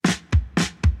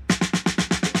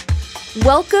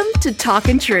Welcome to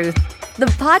Talkin' Truth, the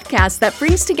podcast that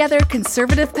brings together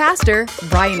conservative pastor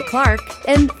Brian Clark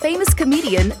and famous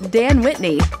comedian Dan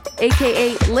Whitney,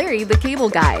 aka Larry the Cable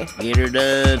Guy. Get her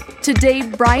done. Today,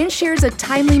 Brian shares a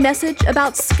timely message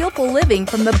about skillful living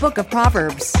from the book of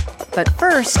Proverbs. But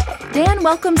first, Dan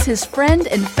welcomes his friend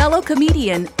and fellow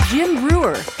comedian Jim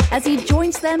Breuer as he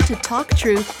joins them to talk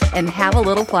truth and have a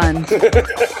little fun.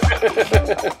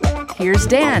 Here's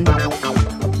Dan.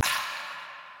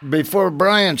 Before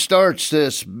Brian starts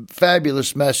this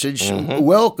fabulous message,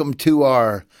 welcome to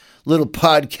our little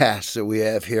podcast that we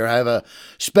have here. I have a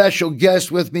special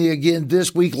guest with me again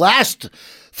this week. Last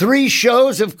 3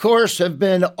 shows, of course, have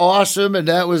been awesome, and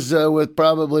that was with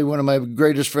probably one of my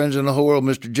greatest friends in the whole world,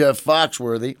 Mr. Jeff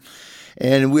Foxworthy.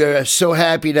 And we are so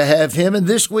happy to have him. And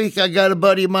this week, I got a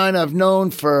buddy of mine I've known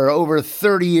for over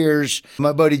 30 years,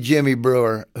 my buddy Jimmy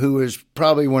Breuer, who is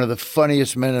probably one of the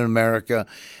funniest men in America.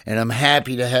 And I'm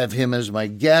happy to have him as my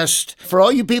guest. For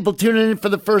all you people tuning in for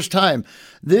the first time,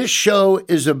 this show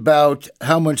is about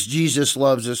how much Jesus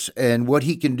loves us and what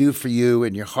he can do for you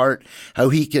in your heart, how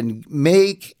he can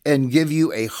make and give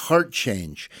you a heart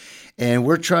change. And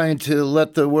we're trying to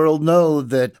let the world know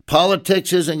that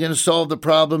politics isn't going to solve the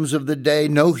problems of the day.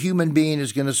 No human being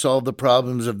is going to solve the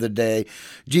problems of the day.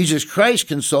 Jesus Christ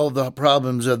can solve the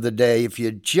problems of the day if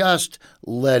you just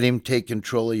let him take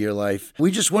control of your life.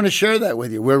 We just want to share that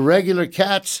with you. We're regular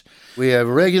cats. We have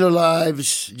regular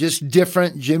lives, just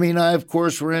different. Jimmy and I, of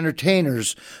course, we're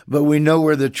entertainers, but we know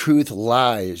where the truth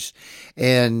lies.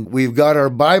 And we've got our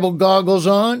Bible goggles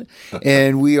on,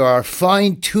 and we are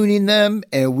fine-tuning them,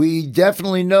 and we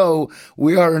definitely know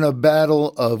we are in a battle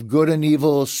of good and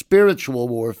evil, spiritual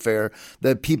warfare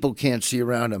that people can't see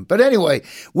around them. But anyway,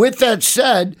 with that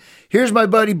said, here's my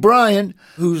buddy Brian,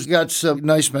 who's got some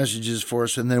nice messages for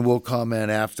us, and then we'll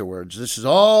comment afterwards. This is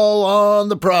all on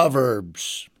the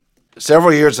Proverbs.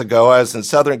 Several years ago, I was in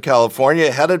Southern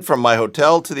California, headed from my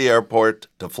hotel to the airport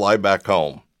to fly back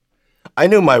home. I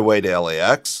knew my way to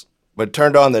LAX, but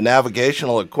turned on the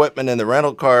navigational equipment in the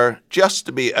rental car just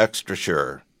to be extra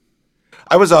sure.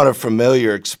 I was on a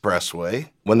familiar expressway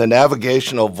when the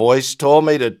navigational voice told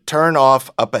me to turn off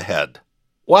up ahead.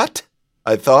 What?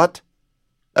 I thought.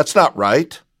 That's not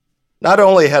right. Not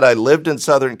only had I lived in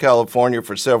Southern California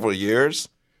for several years,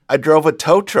 I drove a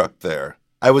tow truck there.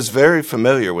 I was very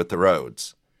familiar with the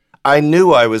roads. I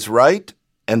knew I was right,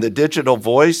 and the digital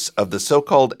voice of the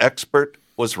so-called expert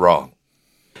was wrong.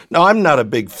 Now, I'm not a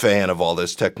big fan of all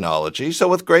this technology, so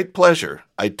with great pleasure,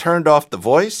 I turned off the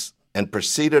voice and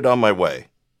proceeded on my way.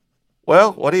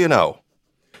 Well, what do you know?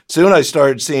 Soon I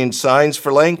started seeing signs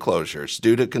for lane closures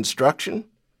due to construction.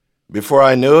 Before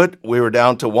I knew it, we were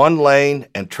down to 1 lane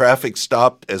and traffic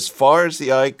stopped as far as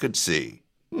the eye could see.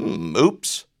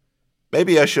 Oops.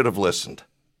 Maybe I should have listened.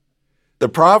 The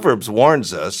Proverbs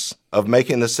warns us of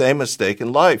making the same mistake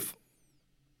in life.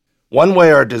 One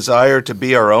way our desire to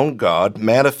be our own God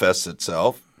manifests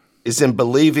itself is in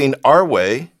believing our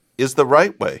way is the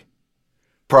right way.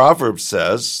 Proverbs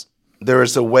says, "There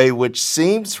is a way which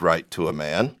seems right to a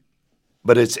man,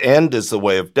 but its end is the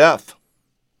way of death."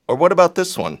 Or what about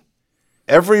this one?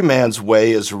 "Every man's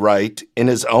way is right in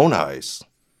his own eyes."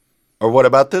 Or what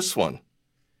about this one?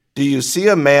 "Do you see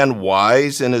a man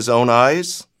wise in his own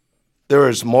eyes? There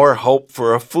is more hope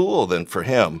for a fool than for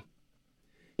him."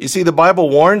 You see, the Bible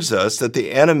warns us that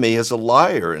the enemy is a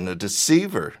liar and a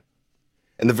deceiver.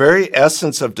 And the very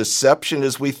essence of deception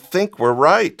is we think we're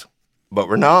right, but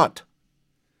we're not.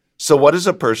 So what is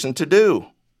a person to do?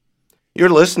 You're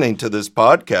listening to this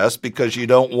podcast because you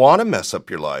don't want to mess up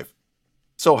your life.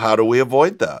 So how do we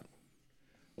avoid that?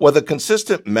 Well, the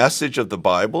consistent message of the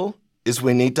Bible is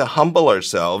we need to humble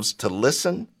ourselves to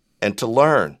listen and to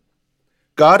learn.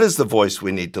 God is the voice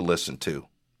we need to listen to.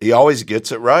 He always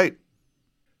gets it right.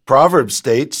 Proverbs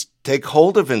states, "Take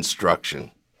hold of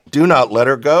instruction. Do not let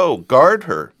her go. Guard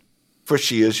her, for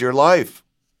she is your life."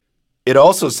 It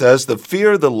also says, "The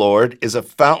fear of the Lord is a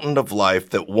fountain of life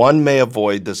that one may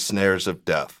avoid the snares of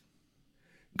death."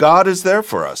 God is there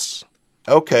for us.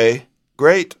 Okay,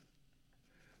 great.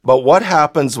 But what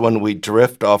happens when we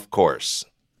drift off course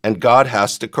and God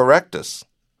has to correct us?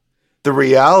 The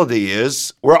reality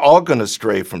is we're all going to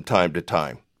stray from time to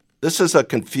time. This is a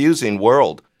confusing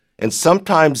world. And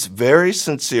sometimes very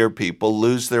sincere people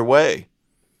lose their way.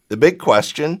 The big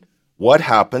question, what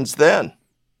happens then?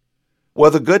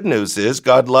 Well, the good news is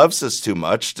God loves us too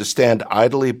much to stand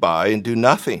idly by and do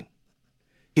nothing.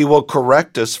 He will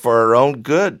correct us for our own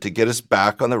good to get us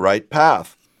back on the right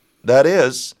path. That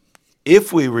is,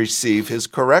 if we receive his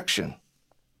correction.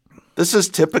 This is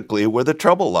typically where the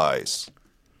trouble lies.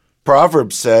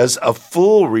 Proverbs says, "A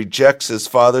fool rejects his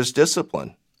father's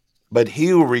discipline." but he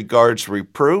who regards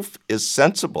reproof is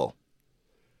sensible.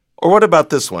 Or what about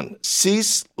this one?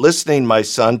 Cease listening, my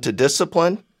son, to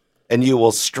discipline, and you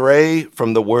will stray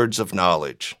from the words of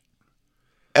knowledge.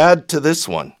 Add to this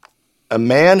one, a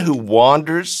man who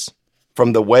wanders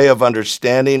from the way of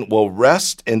understanding will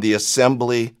rest in the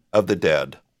assembly of the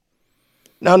dead.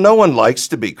 Now, no one likes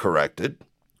to be corrected.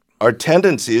 Our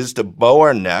tendency is to bow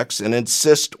our necks and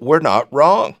insist we're not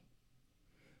wrong.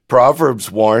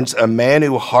 Proverbs warns a man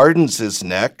who hardens his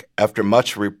neck after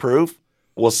much reproof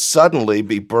will suddenly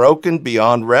be broken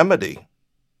beyond remedy.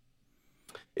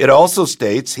 It also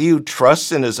states, he who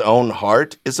trusts in his own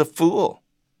heart is a fool,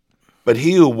 but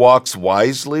he who walks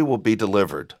wisely will be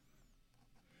delivered.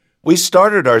 We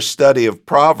started our study of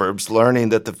Proverbs learning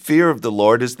that the fear of the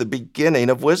Lord is the beginning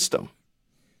of wisdom.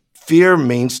 Fear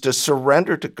means to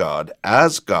surrender to God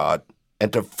as God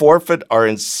and to forfeit our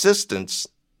insistence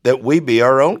that we be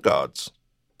our own gods.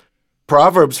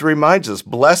 Proverbs reminds us,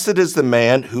 blessed is the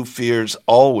man who fears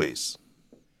always,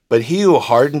 but he who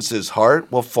hardens his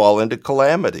heart will fall into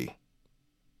calamity.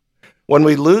 When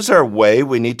we lose our way,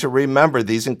 we need to remember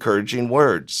these encouraging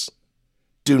words.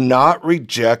 Do not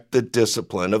reject the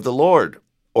discipline of the Lord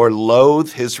or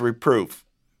loathe his reproof.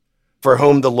 For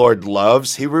whom the Lord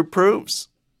loves, he reproves,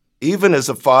 even as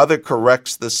a father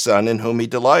corrects the son in whom he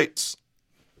delights.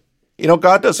 You know,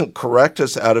 God doesn't correct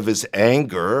us out of his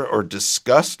anger or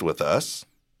disgust with us.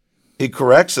 He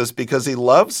corrects us because he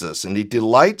loves us and he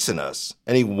delights in us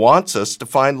and he wants us to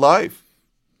find life.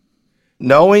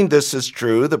 Knowing this is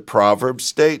true, the proverb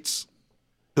states,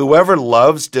 whoever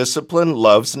loves discipline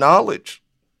loves knowledge,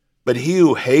 but he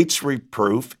who hates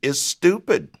reproof is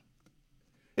stupid.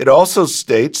 It also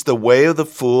states the way of the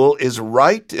fool is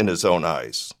right in his own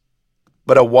eyes,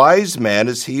 but a wise man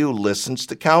is he who listens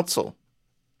to counsel.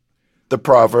 The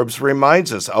Proverbs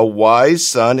reminds us a wise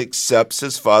son accepts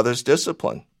his father's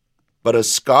discipline, but a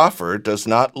scoffer does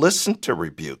not listen to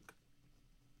rebuke.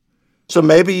 So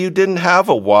maybe you didn't have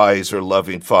a wise or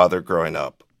loving father growing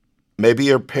up. Maybe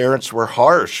your parents were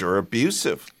harsh or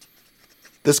abusive.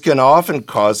 This can often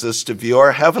cause us to view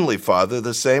our Heavenly Father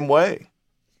the same way.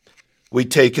 We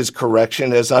take his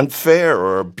correction as unfair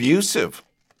or abusive,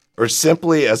 or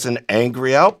simply as an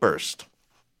angry outburst.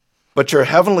 But your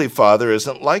Heavenly Father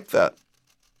isn't like that.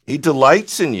 He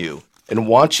delights in you and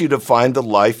wants you to find the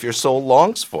life your soul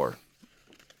longs for.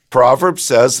 Proverbs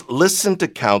says, listen to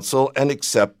counsel and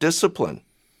accept discipline,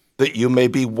 that you may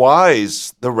be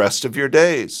wise the rest of your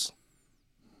days.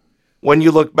 When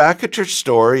you look back at your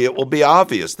story, it will be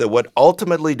obvious that what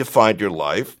ultimately defined your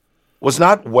life was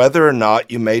not whether or not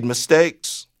you made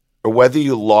mistakes or whether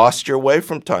you lost your way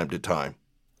from time to time.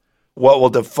 What will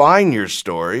define your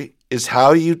story is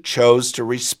how you chose to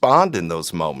respond in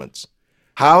those moments,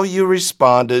 how you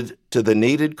responded to the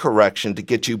needed correction to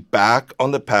get you back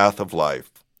on the path of life.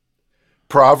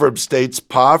 Proverbs states,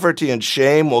 poverty and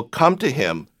shame will come to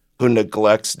him who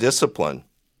neglects discipline.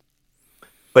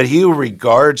 But he who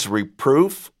regards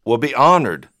reproof will be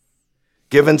honored.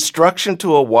 Give instruction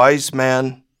to a wise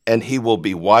man, and he will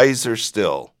be wiser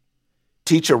still.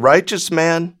 Teach a righteous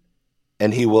man,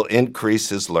 and he will increase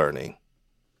his learning.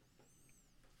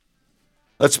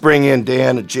 Let's bring in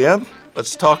Dan and Jim.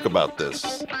 Let's talk about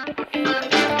this.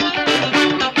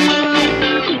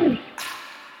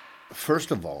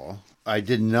 First of all, I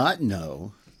did not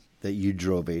know that you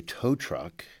drove a tow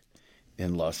truck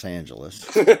in Los Angeles.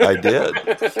 I did.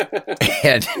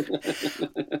 And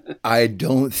I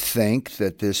don't think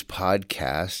that this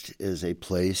podcast is a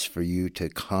place for you to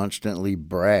constantly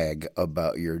brag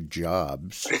about your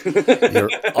jobs, your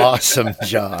awesome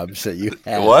jobs that you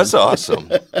have. It was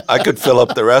awesome. I could fill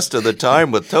up the rest of the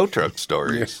time with tow truck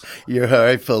stories. Your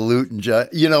highfalutin job.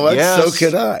 You know what? Yes. So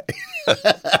could I.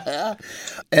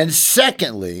 And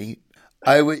secondly,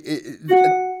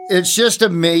 it's just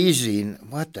amazing.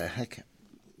 What the heck?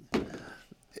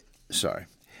 Sorry.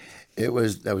 That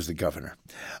was the governor.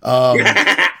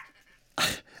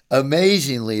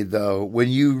 Amazingly, though, when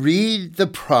you read the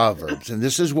Proverbs, and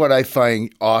this is what I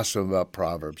find awesome about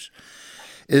Proverbs,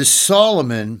 is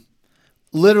Solomon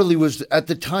literally was, at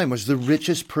the time, was the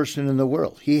richest person in the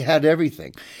world. He had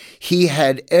everything. He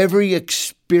had every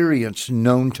experience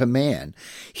known to man.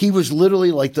 He was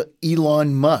literally like the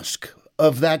Elon Musk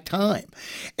of that time.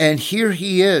 And here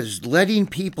he is letting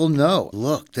people know,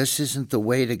 look, this isn't the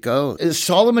way to go.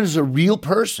 Solomon is a real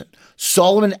person.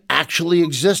 Solomon actually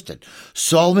existed.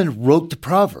 Solomon wrote the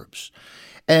Proverbs.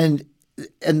 And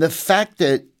the fact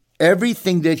that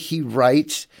everything that he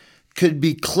writes could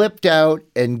be clipped out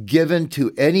and given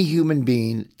to any human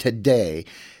being today,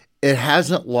 it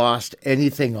hasn't lost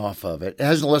anything off of it. It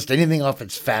hasn't lost anything off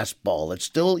its fastball. It's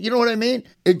still, you know what I mean?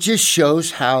 It just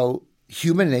shows how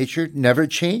human nature never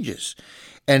changes,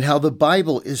 and how the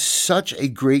Bible is such a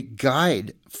great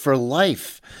guide for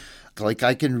life. Like,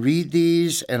 I can read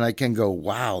these and I can go,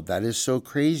 wow, that is so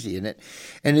crazy.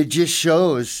 And it just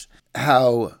shows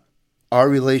how our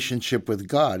relationship with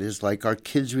God is like our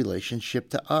kids' relationship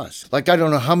to us. Like, I don't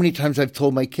know how many times I've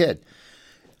told my kid,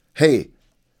 hey,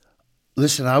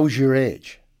 listen, I was your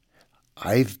age.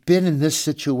 I've been in this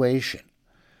situation.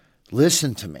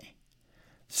 Listen to me.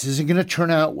 This isn't going to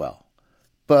turn out well.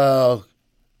 But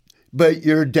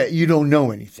you don't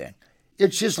know anything.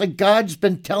 It's just like God's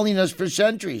been telling us for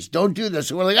centuries, don't do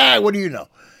this. And we're like, what do you know?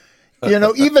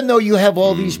 Even though you have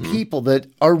all these people that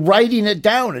are writing it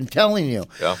down and telling you.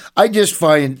 Yeah. I just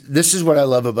find this is what I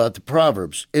love about the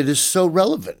Proverbs. It is so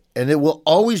relevant, and it will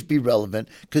always be relevant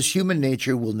because human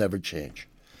nature will never change.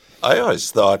 I always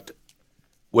thought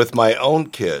with my own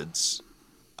kids,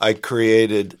 I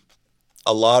created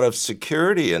a lot of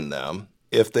security in them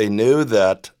if they knew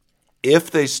that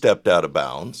if they stepped out of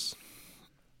bounds,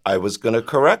 I was going to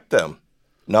correct them.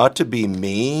 Not to be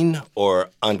mean or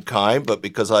unkind, but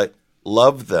because I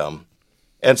love them.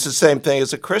 And it's the same thing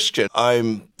as a Christian.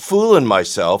 I'm fooling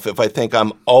myself if I think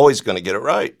I'm always going to get it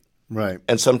right. Right.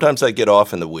 And sometimes I get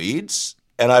off in the weeds,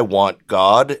 and I want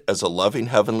God as a loving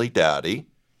heavenly daddy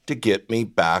to get me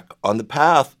back on the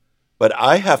path. But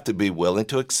I have to be willing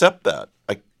to accept that.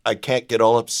 I can't get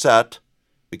all upset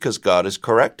because God is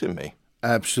correcting me.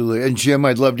 Absolutely. And Jim,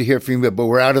 I'd love to hear from you, but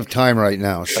we're out of time right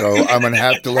now, so I'm going to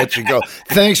have to let you go.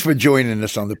 Thanks for joining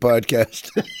us on the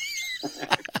podcast.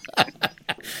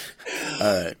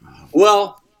 All right.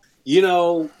 Well,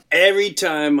 every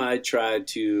time I try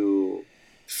to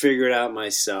figure it out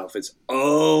myself, it's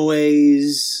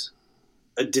always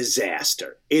a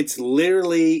disaster. It's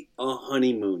literally a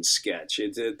honeymoon sketch.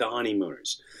 It's the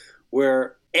Honeymooners,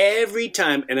 where every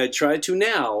time, and I try to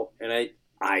now, and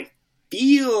I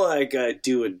feel like I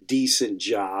do a decent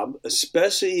job,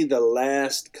 especially the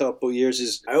last couple years,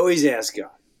 is I always ask God.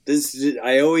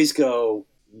 I always go,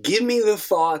 give me the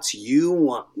thoughts you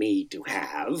want me to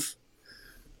have.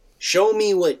 Show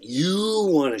me what you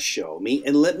want to show me,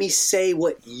 and let me say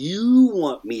what you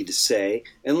want me to say,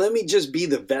 and let me just be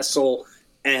the vessel,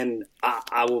 and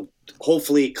I will,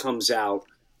 hopefully it comes out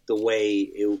the way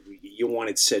you want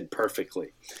it said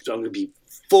perfectly. So I'm going to be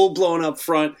full-blown up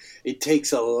front. It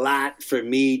takes a lot for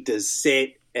me to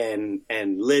sit and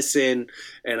listen,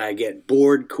 and I get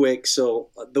bored quick. So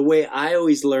the way I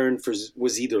always learned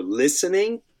was either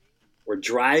listening or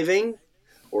driving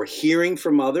or hearing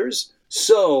from others.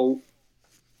 So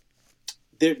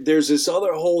there's this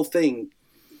other whole thing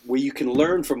where you can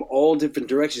learn from all different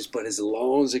directions, but as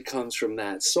long as it comes from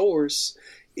that source,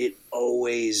 it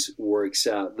always works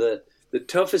out. The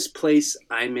toughest place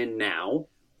I'm in now,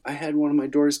 I had one of my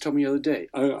daughters tell me the other day,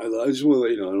 I just want to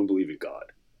let you know, I don't believe in God.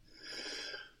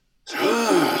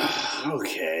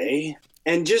 Okay.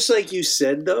 And just like you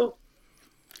said, though,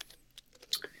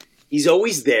 he's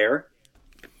always there.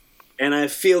 And I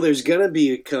feel there's going to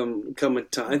be come a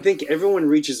time. I think everyone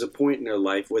reaches a point in their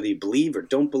life, whether you believe or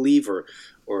don't believe, or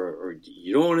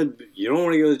you don't want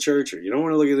to go to church, or you don't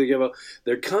want to look at the Bible.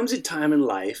 There comes a time in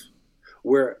life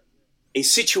where a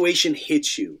situation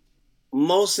hits you.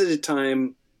 Most of the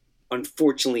time,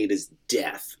 unfortunately, it is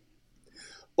death.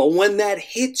 But when that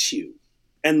hits you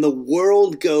and the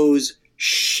world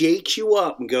shakes you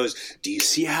up and goes, do you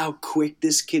see how quick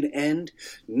this can end?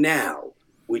 Now,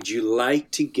 would you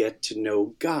like to get to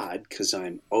know God? Because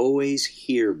I'm always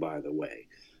here, by the way.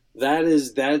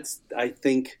 That's I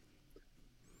think,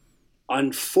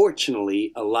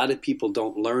 unfortunately, a lot of people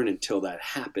don't learn until that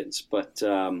happens. But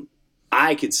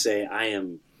I could say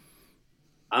I'm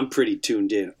pretty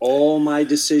tuned in. All my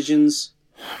decisions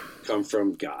come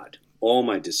from God. All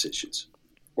my decisions.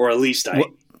 Or at least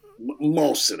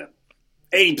most of them.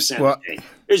 80% of them.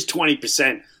 There's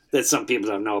 20% that some people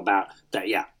don't know about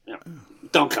that,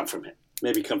 don't come from him.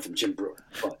 Maybe come from Jim Brewer.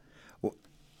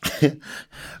 But.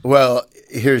 Well,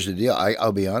 here's the deal.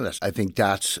 I'll be honest. I think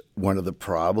that's one of the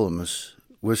problems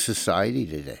with society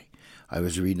today. I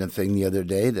was reading a thing the other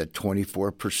day that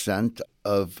 24%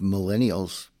 of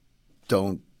millennials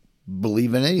don't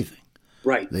believe in anything.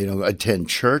 Right. They don't attend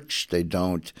church. They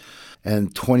don't.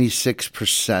 And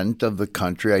 26% of the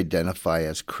country identify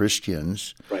as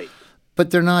Christians. Right.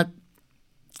 But they're not.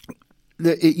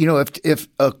 If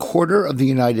a quarter of the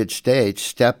United States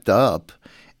stepped up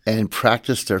and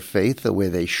practiced their faith the way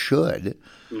they should,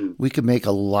 we could make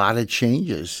a lot of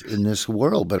changes in this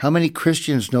world. But how many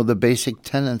Christians know the basic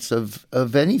tenets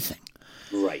of anything?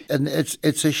 Right. And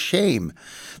it's a shame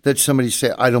that somebody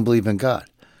say, I don't believe in God.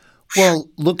 Well,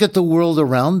 look at the world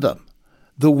around them.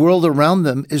 the world around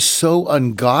them is so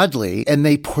ungodly, and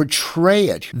they portray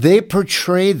it. They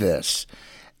portray this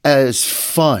as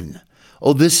fun.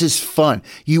 Oh, this is fun.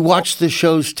 You watch the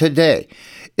shows today.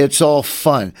 It's all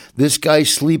fun. This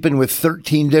guy's sleeping with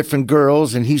 13 different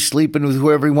girls, and he's sleeping with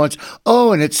whoever he wants.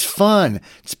 Oh, and it's fun.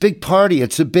 It's a big party.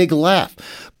 It's a big laugh.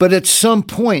 But at some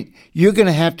point, you're going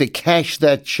to have to cash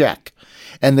that check.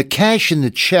 And the cash in the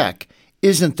check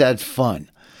isn't that fun.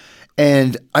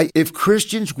 And if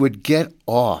Christians would get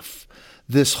off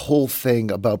this whole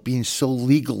thing about being so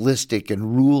legalistic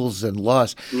and rules and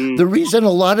laws, the reason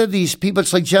a lot of these people,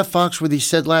 it's like Jeff Foxworthy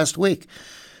said last week,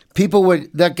 people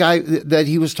that guy that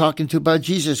he was talking to about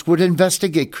Jesus would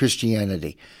investigate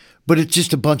Christianity, but it's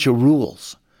just a bunch of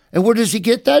rules. And where does he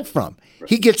get that from?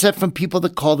 He gets that from people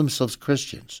that call themselves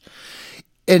Christians.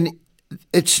 And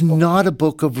it's not a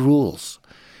book of rules.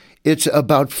 It's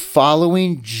about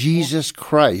following Jesus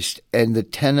Christ and the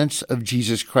tenets of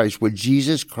Jesus Christ, what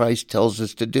Jesus Christ tells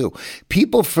us to do.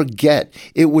 People forget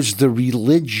it was the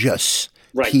religious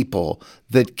people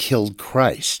that killed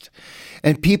Christ.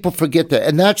 And people forget that.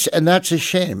 And that's a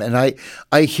shame. And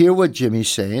I hear what Jimmy's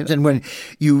saying. And when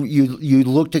you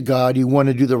look to God, you want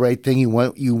to do the right thing. You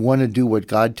want to do what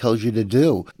God tells you to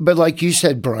do. But like you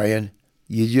said, Brian,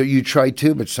 you try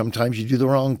to, but sometimes you do the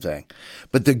wrong thing.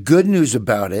 But the good news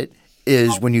about it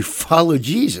is when you follow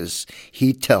Jesus,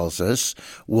 he tells us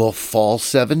we'll fall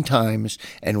 7 times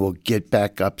and we'll get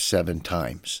back up 7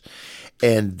 times.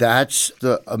 And that's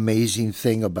the amazing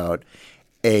thing about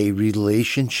a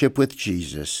relationship with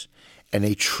Jesus and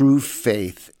a true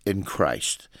faith in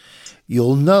Christ.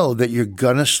 You'll know that you're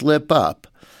going to slip up,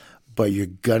 but you're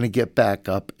going to get back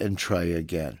up and try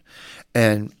again.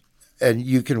 And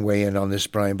you can weigh in on this,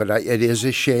 Brian, but it is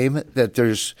a shame that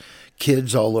there's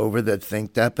kids all over that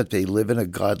think that, but they live in a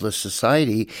godless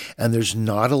society, and there's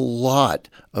not a lot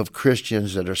of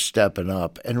Christians that are stepping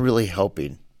up and really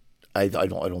helping. I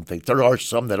don't think there are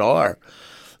some that are,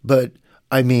 but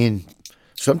I mean,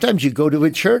 sometimes you go to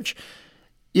a church,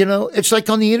 it's like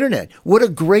on the internet. What a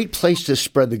great place to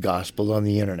spread the gospel on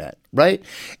the internet, right?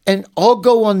 And I'll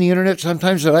go on the internet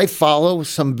sometimes that I follow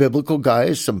some biblical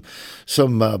guys, some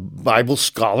Bible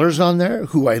scholars on there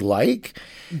who I like.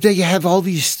 They have all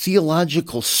these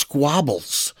theological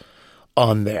squabbles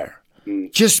on there,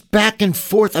 just back and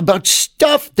forth about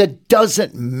stuff that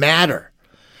doesn't matter.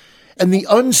 And the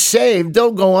unsaved,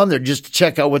 they'll go on there just to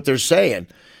check out what they're saying.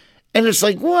 And it's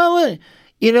like, well,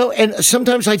 and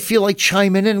sometimes I feel like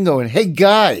chiming in and going, hey,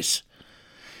 guys,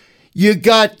 you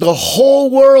got the whole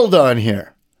world on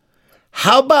here.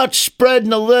 How about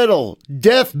spreading a little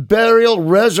death, burial,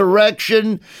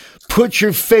 resurrection? Put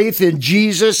your faith in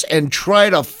Jesus and try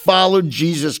to follow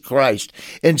Jesus Christ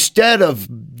instead of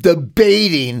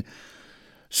debating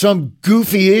some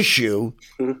goofy issue.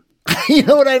 You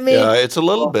know what I mean? Yeah, it's a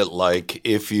little bit like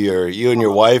if you and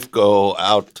your wife go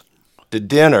out to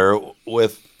dinner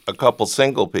with a couple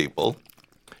single people,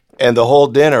 and the whole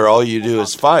dinner, all you do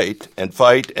is fight and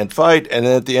fight and fight, and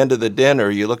then at the end of the dinner,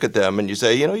 you look at them and you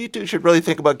say, you two should really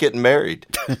think about getting married.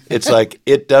 It's like,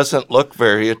 it doesn't look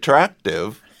very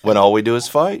attractive when all we do is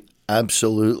fight.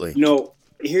 Absolutely.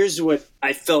 Here's what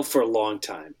I felt for a long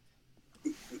time.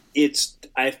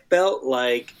 I felt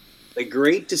like the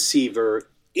great deceiver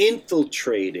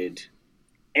infiltrated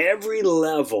every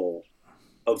level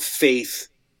of faith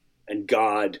and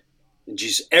God and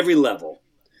Jesus, every level,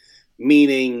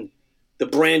 meaning the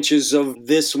branches of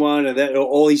this one and that,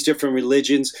 all these different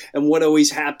religions. And what always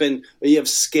happened, you have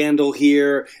scandal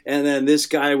here, and then this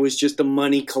guy was just a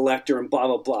money collector and blah,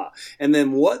 blah, blah. And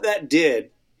then what that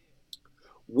did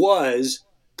was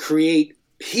create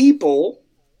people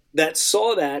that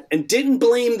saw that and didn't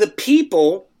blame the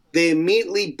people. They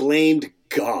immediately blamed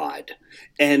God.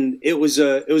 And it was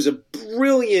a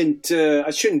brilliant, I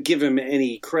shouldn't give him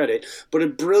any credit, but a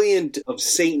brilliant of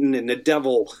Satan and the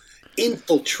devil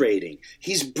infiltrating.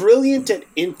 He's brilliant at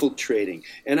infiltrating.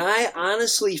 And I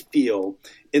honestly feel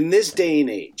in this day and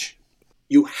age,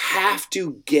 you have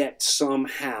to get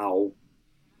somehow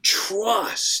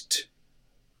trust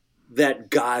that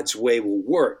God's way will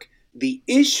work. The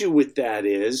issue with that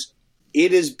is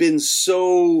it has been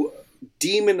so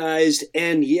demonized,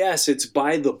 and yes, it's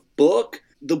by the book.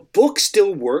 The book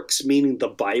still works, meaning the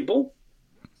Bible,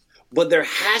 but there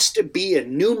has to be a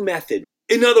new method.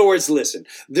 In other words, listen,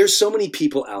 there's so many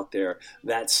people out there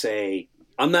that say,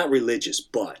 I'm not religious,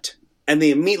 but, and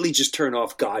they immediately just turn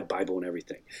off God, Bible, and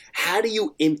everything. How do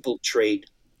you infiltrate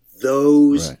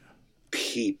those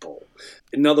people?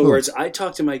 In other words, I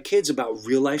talk to my kids about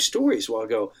real life stories. Well, I'll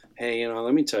go, hey,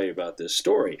 let me tell you about this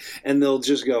story. And they'll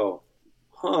just go,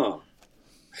 huh.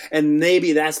 And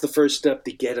maybe that's the first step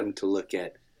to get them to look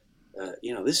at,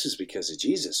 this is because of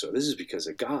Jesus or this is because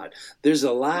of God. There's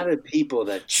a lot of people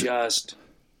that just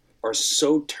are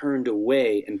so turned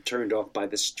away and turned off by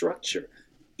the structure.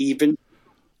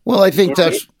 Well, I think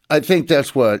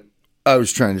that's what I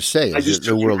was trying to say. Is that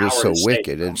the world is so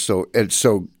wicked and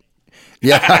so.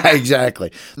 Yeah,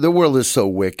 exactly. The world is so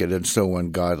wicked and so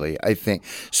ungodly. I think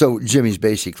so. Jimmy's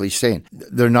basically saying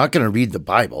they're not going to read the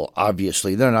Bible.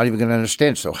 Obviously, they're not even going to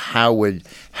understand. So how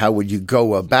would you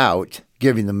go about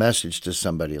giving the message to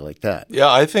somebody like that?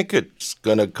 Yeah, I think it's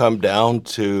going to come down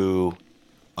to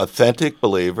authentic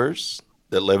believers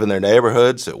that live in their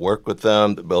neighborhoods, that work with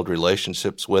them, that build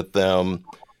relationships with them,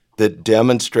 that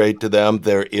demonstrate to them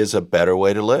there is a better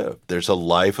way to live. There's a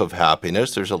life of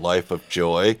happiness. There's a life of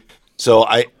joy. So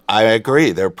I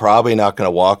agree. They're probably not going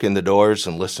to walk in the doors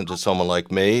and listen to someone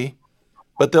like me,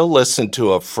 but they'll listen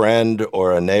to a friend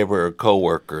or a neighbor or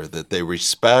coworker that they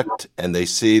respect, and they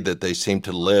see that they seem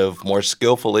to live more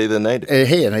skillfully than they do.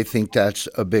 Hey, and I think that's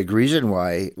a big reason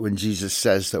why when Jesus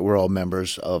says that we're all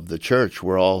members of the church,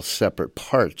 we're all separate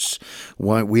parts.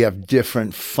 We have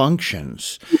different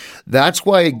functions. That's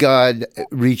why God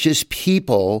reaches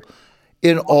people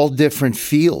in all different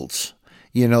fields.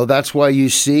 That's why you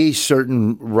see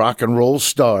certain rock and roll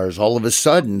stars, all of a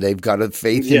sudden, they've got a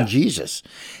faith in Jesus.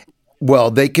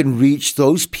 Well, they can reach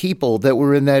those people that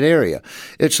were in that area.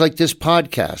 It's like this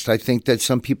podcast. I think that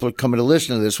some people are coming to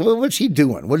listen to this. Well, what's he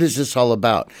doing? What is this all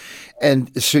about?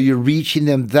 And so you're reaching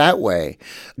them that way.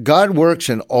 God works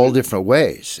in all different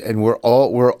ways, and we're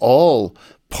all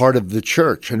part of the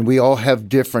church, and we all have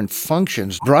different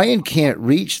functions. Brian can't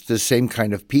reach the same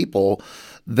kind of people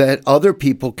that other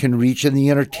people can reach in the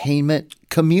entertainment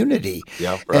community.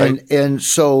 Yeah, right. And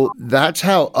so that's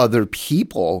how other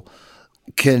people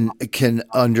can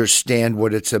understand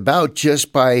what it's about,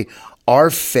 just by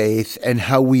our faith and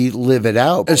how we live it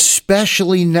out,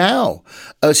 especially now,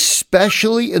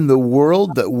 especially in the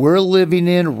world that we're living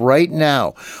in right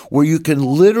now, where you can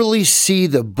literally see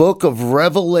the book of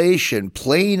Revelation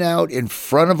playing out in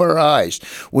front of our eyes.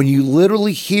 When you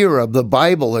literally hear of the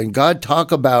Bible and God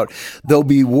talk about there'll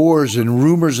be wars and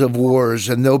rumors of wars,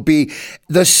 and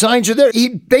the signs are there. He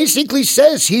basically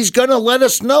says he's going to let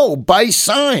us know by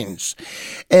signs.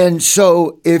 And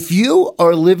so if you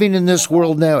are living in this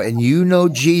world now and you know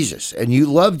Jesus and you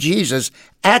love Jesus,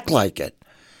 act like it.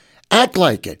 Act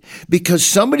like it. Because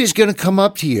somebody's going to come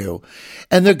up to you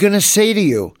and they're going to say to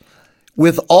you,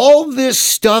 with all this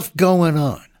stuff going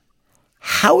on,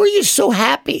 how are you so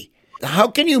happy? How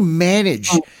can you manage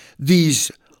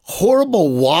these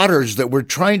horrible waters that we're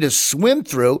trying to swim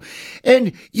through,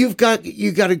 and you got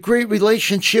a great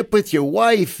relationship with your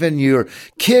wife, and your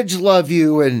kids love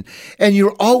you, and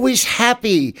you're always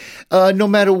happy no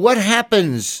matter what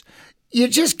happens? You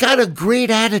just got a great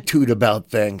attitude about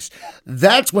things.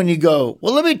 That's when you go,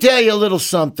 well, let me tell you a little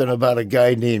something about a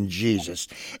guy named Jesus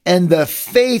and the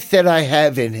faith that I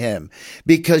have in him,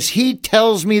 because he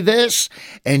tells me this,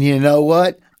 and you know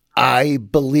what? I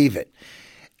believe it.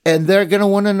 And they're going to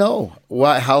want to know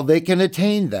how they can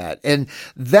attain that. And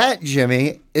that,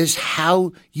 Jimmy, is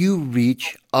how you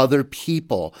reach other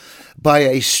people, by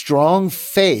a strong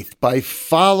faith, by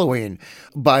following,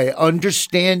 by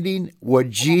understanding what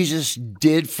Jesus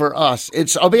did for us.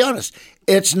 I'll be honest,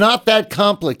 it's not that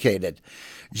complicated.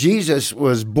 Jesus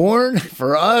was born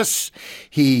for us.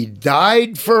 He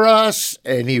died for us,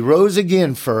 and he rose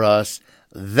again for us.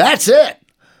 That's it.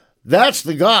 That's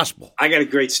the gospel. I got a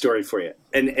great story for you.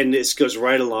 And this goes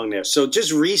right along there. So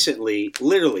just recently,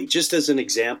 literally, just as an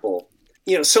example,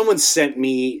 someone sent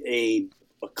me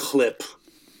a clip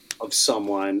of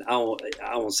someone. I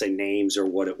won't say names or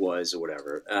what it was or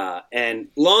whatever. And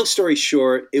long story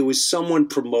short, it was someone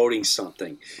promoting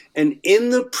something. And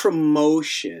in the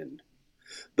promotion,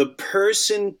 the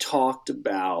person talked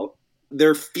about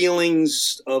their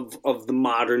feelings of the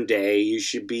modern day. You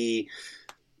should be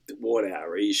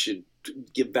whatever, you should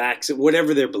give back,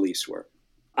 whatever their beliefs were.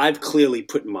 I've clearly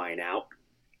put mine out.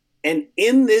 And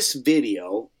in this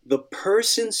video, the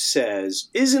person says,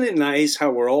 isn't it nice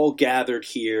how we're all gathered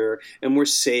here and we're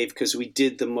safe because we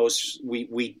did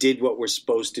we did what we're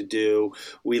supposed to do.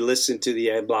 We listened to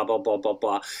the blah, blah, blah, blah,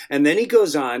 blah. And then he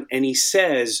goes on and he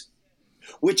says,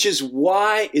 which is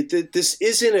why this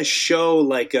isn't a show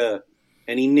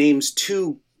and he names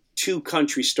two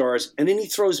country stars, and then he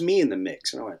throws me in the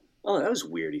mix. And I went, oh, that was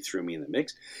weird. He threw me in the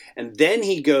mix. And then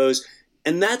he goes,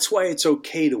 and that's why it's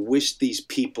okay to wish these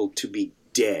people to be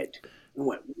dead. I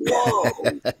went,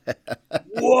 whoa,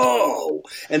 whoa.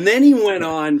 And then he went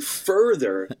on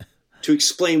further to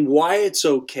explain why it's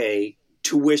okay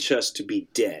to wish us to be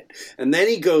dead. And then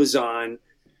he goes on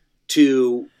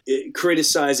to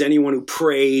criticize anyone who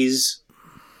prays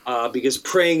because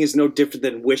praying is no different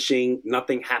than wishing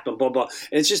nothing happened, blah, blah.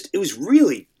 And it was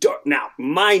really dark. Now,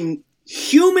 my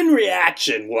human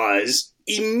reaction was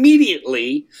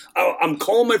immediately, I'm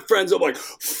calling my friends. I'm like,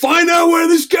 find out where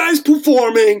this guy's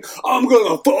performing.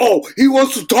 He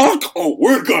wants to talk? Oh,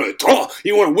 we're going to talk.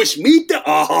 You want to wish me to?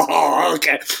 Oh,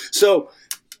 okay. So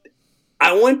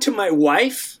I went to my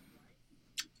wife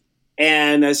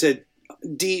and I said,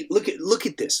 Dee, look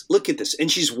at this. Look at this.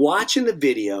 And she's watching the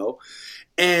video.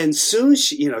 And soon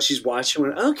she's watching,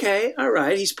 went, okay, all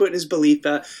right. He's putting his belief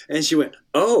out. And she went,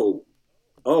 oh,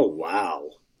 wow.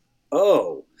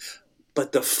 Oh.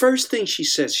 But the first thing she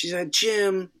said,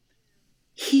 Jim,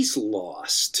 he's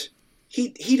lost.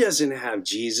 He doesn't have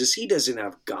Jesus. He doesn't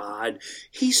have God.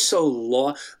 He's so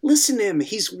lost. Listen to him.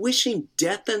 He's wishing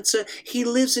death on us. He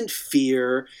lives in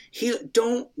fear.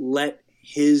 Don't let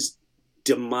his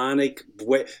demonic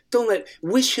way.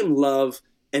 Wish him love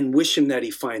and wish him that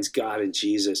he finds God in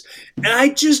Jesus. And I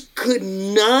just could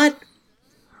not,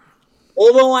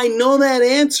 although I know that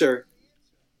answer,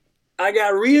 I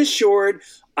got reassured.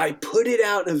 I put it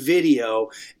out in a video,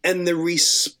 and the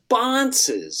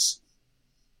responses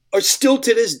are still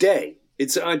to this day.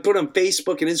 I put on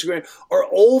Facebook and Instagram, are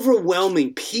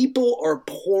overwhelming. People are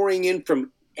pouring in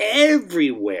from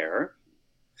everywhere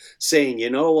saying, you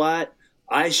know what?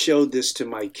 I showed this to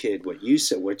my kid, what you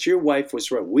said, what your wife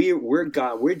was wrong. We're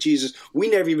God, we're Jesus. We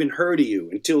never even heard of you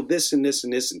until this and this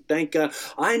and this. And thank God,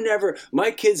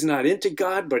 my kid's not into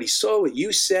God, but he saw what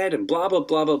you said and blah, blah,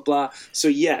 blah, blah, blah. So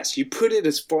yes, you put it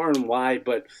as far and wide,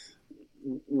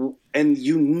 and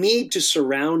you need to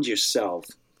surround yourself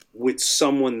with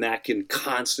someone that can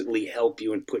constantly help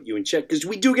you and put you in check. Because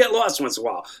we do get lost once in a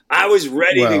while. I was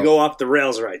ready to go off the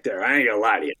rails right there. I ain't gonna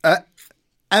lie to you.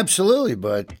 Absolutely,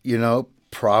 but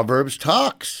Proverbs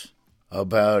talks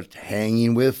about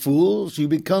hanging with fools. You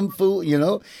become fool.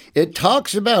 It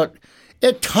talks about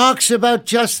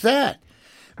just that.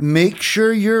 Make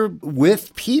sure you're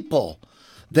with people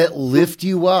that lift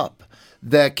you up,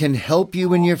 that can help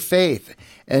you in your faith,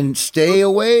 and stay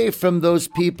away from those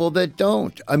people that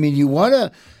don't. I mean, you want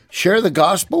to share the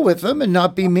gospel with them and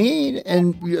not be mean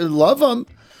and love them,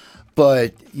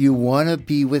 but you want to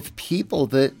be with people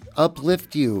that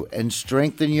uplift you and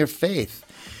strengthen your faith.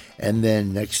 And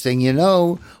then next thing you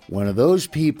know, one of those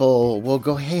people will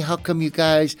go, hey, how come you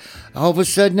guys, all of a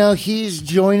sudden now he's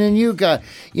joining you guys.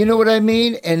 You know what I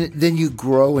mean? And then you're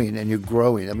growing. I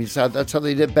mean, that's how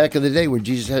they did back in the day when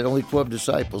Jesus had only 12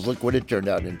 disciples. Look what it turned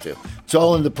out into. It's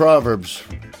all in the Proverbs.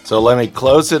 So let me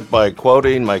close it by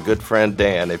quoting my good friend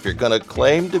Dan. If you're going to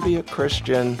claim to be a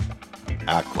Christian,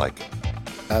 act like it.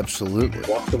 Absolutely.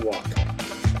 Walk the walk.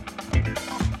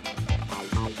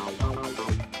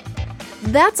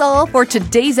 That's all for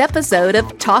today's episode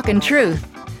of Talkin' Truth.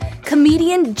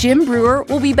 Comedian Jim Breuer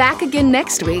will be back again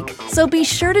next week, so be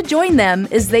sure to join them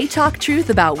as they talk truth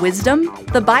about wisdom,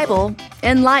 the Bible,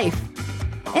 and life.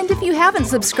 And if you haven't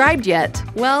subscribed yet,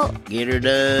 well, get her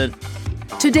done.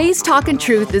 Today's Talkin'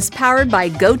 Truth is powered by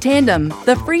GoTandem,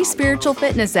 the free spiritual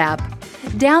fitness app.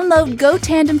 Download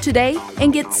GoTandem today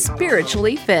and get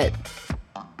spiritually fit.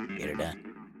 Get her done.